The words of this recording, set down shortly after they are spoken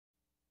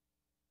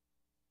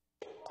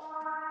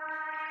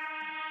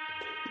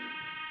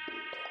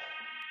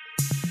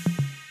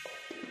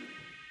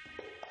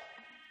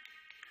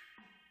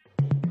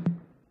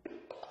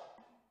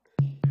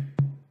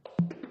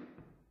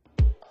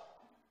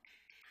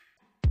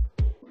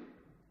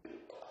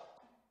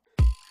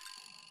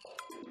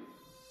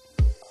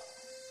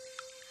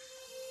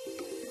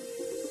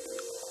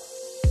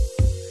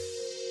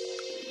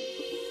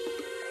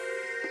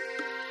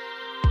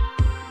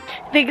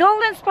The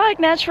Golden Spike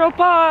Natural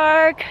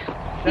Park.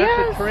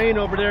 That's the train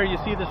over there. You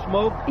see the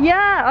smoke?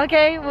 Yeah,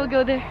 okay, we'll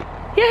go there.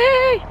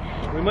 Yay!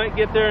 We might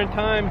get there in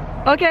time.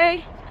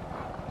 Okay.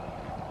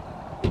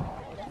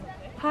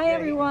 Hi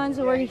everyone,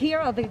 so we're here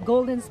at the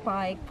Golden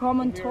Spike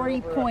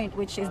Promontory Point,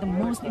 which is the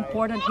most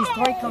important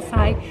historical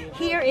site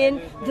here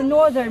in the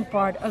northern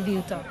part of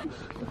Utah.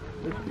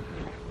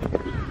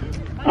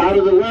 Out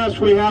of the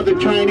west we have the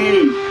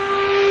Chinese.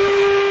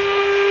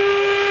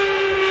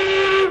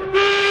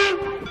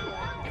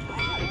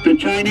 The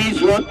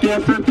Chinese look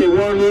different, they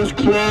wore loose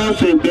clothes,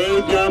 they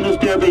bathed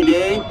almost every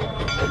day.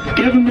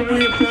 Give them the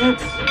wave,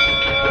 folks.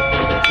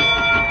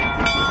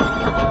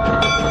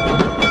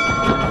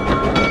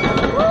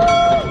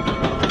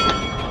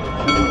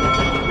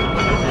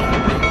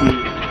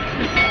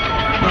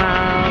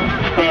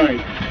 Wow. All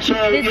right,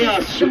 so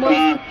yes,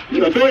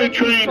 a very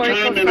trained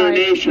time in our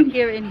nation.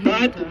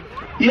 But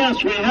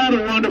yes, we had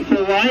a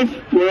wonderful life.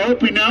 We're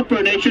opening up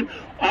our nation.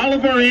 All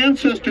of our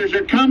ancestors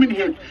are coming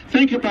here.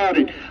 Think about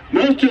it.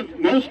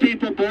 Most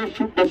people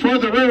before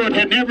the railroad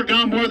had never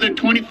gone more than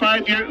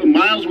 25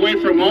 miles away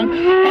from home.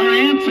 Our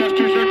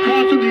ancestors are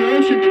crossing the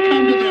ocean to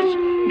come to this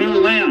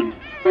new land.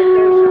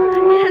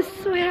 Yes,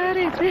 we had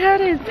it. We had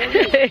it.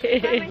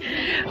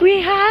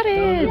 We had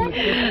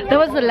it. That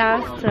was the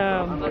last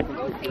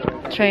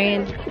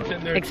train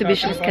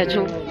exhibition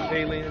scheduled.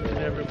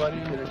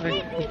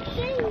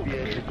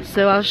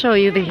 So I'll show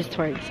you the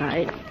historic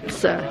side.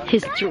 It's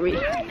history.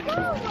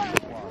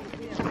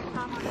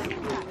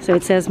 So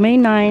it says May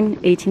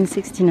 9,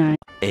 1869.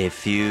 A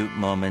few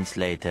moments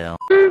later.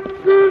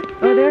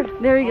 Oh,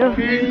 there you go.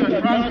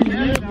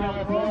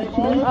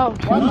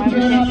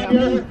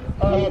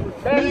 Oh,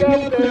 Back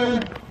up there,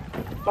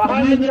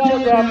 behind the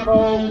telegraph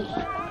poles.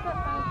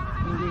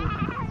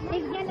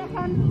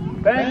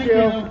 Thank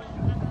you.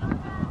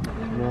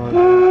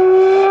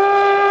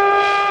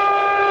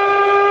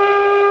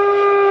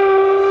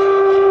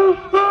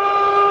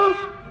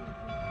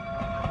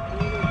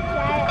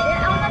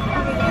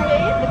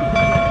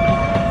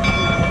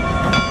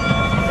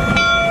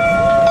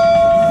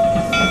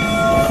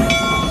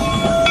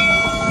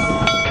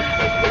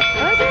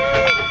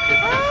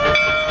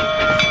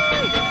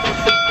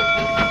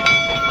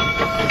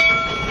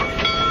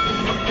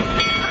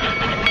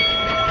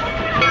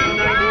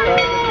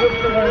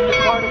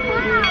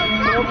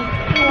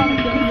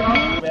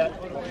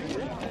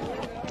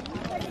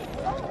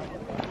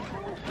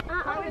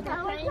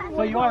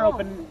 So you are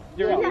open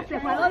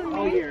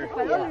all year?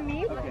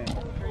 Okay.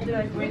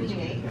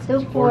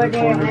 2 quarter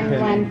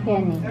and 1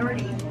 penny.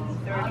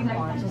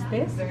 just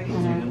this?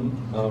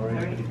 All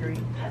right.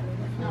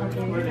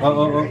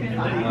 Oh.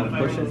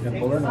 Push it and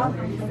pull her now.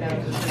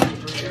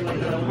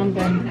 And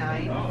then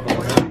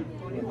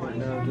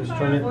No, just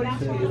turn it.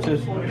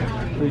 Just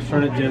please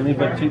turn it gently,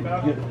 but keep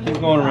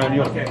going around.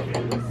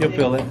 You'll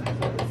feel it.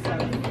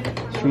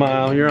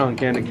 Smile. You're on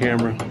candid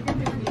camera.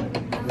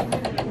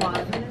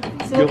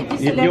 So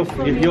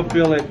You'll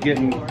feel it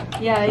getting.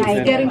 yeah,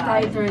 it's getting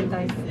tighter and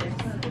tighter.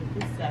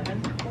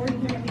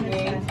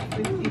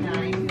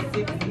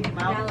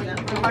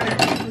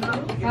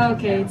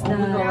 Okay, it's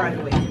done.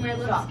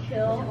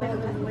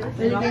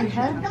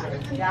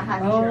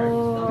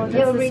 Oh,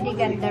 you already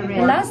got the the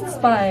red. last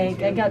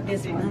spike. I got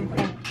this one.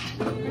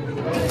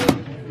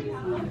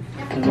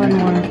 One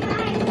more.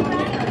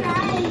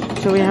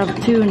 So we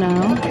have 2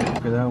 now.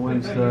 Okay, that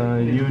one's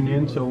the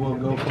Union, so we'll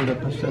go for the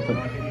Pacific.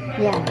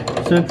 Yeah.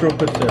 Central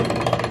Pacific.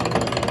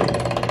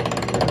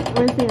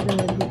 Where's the other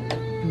one?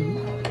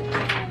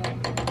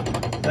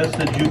 That's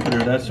the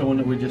Jupiter. That's the one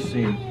that we just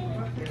seen.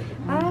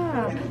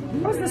 Ah,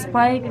 what's the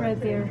spike right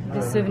there?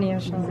 The souvenir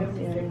shop.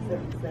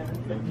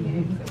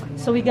 Yeah.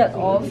 So we got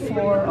all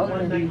 4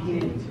 already.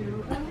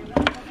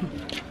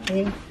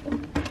 Okay.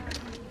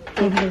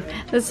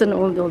 That's an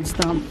old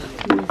stamp.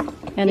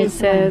 And it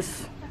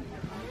says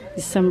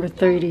December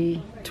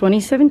 30,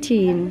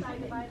 2017,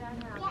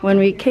 when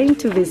we came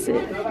to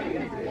visit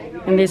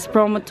in this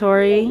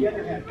promontory.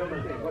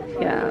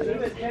 Yeah.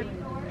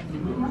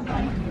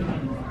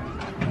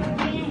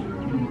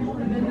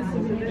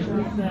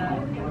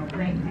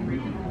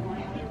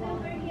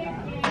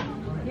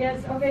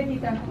 Yes, okay,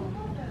 Tita.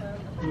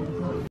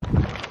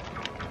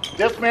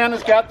 This man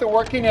has got the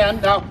working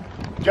end. Now,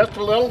 just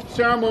a little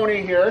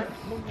ceremony here.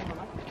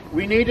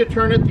 We need to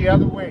turn it the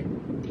other way.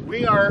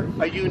 We are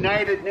a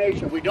united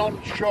nation. We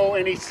don't show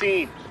any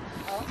seams.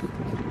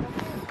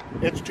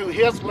 It's to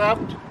his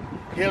left,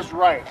 his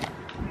right.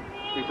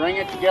 We bring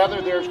it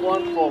together, there's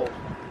one fold.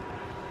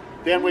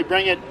 Then we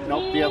bring it,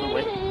 nope, the other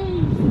way.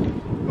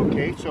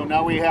 Okay, so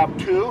now we have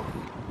two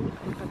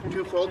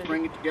folds,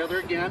 bring it together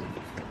again.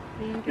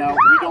 Now,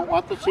 we don't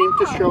want the seam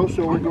to show,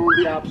 so we're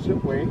going the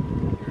opposite way.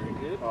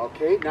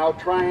 Okay, now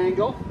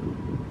triangle.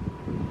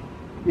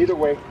 Either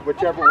way,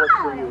 whichever works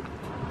for you.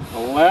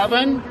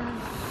 11,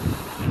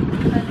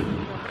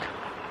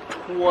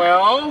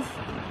 12,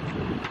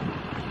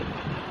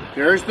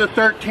 there's the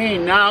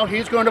 13. Now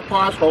he's going to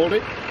pause, hold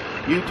it.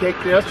 You take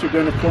this, you're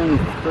going to form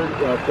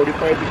 45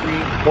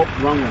 degree, oh,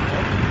 wrong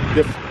one.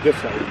 This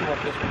side.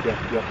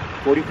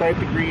 Yeah.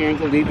 45-degree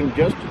angle, leaving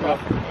just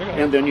enough,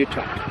 and then you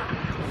tuck.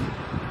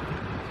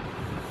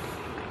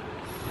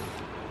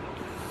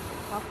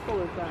 How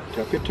cool is that?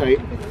 Tuck it tight.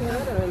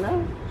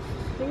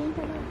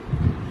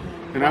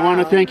 And I want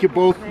to thank you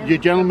both, you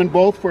gentlemen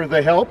both, for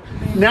the help.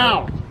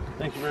 Now,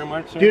 Thank you very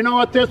much, sir. do you know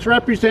what this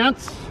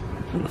represents?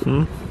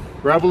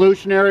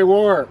 Revolutionary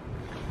War.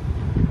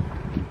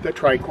 The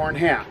tricorn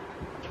hat.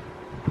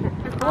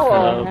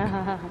 Cool.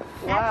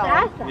 That's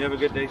awesome. You have a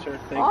good day, sir.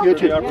 You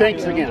too.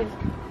 Thanks again.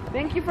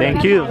 Thank you for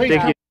Thank you. Please.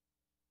 Thank you.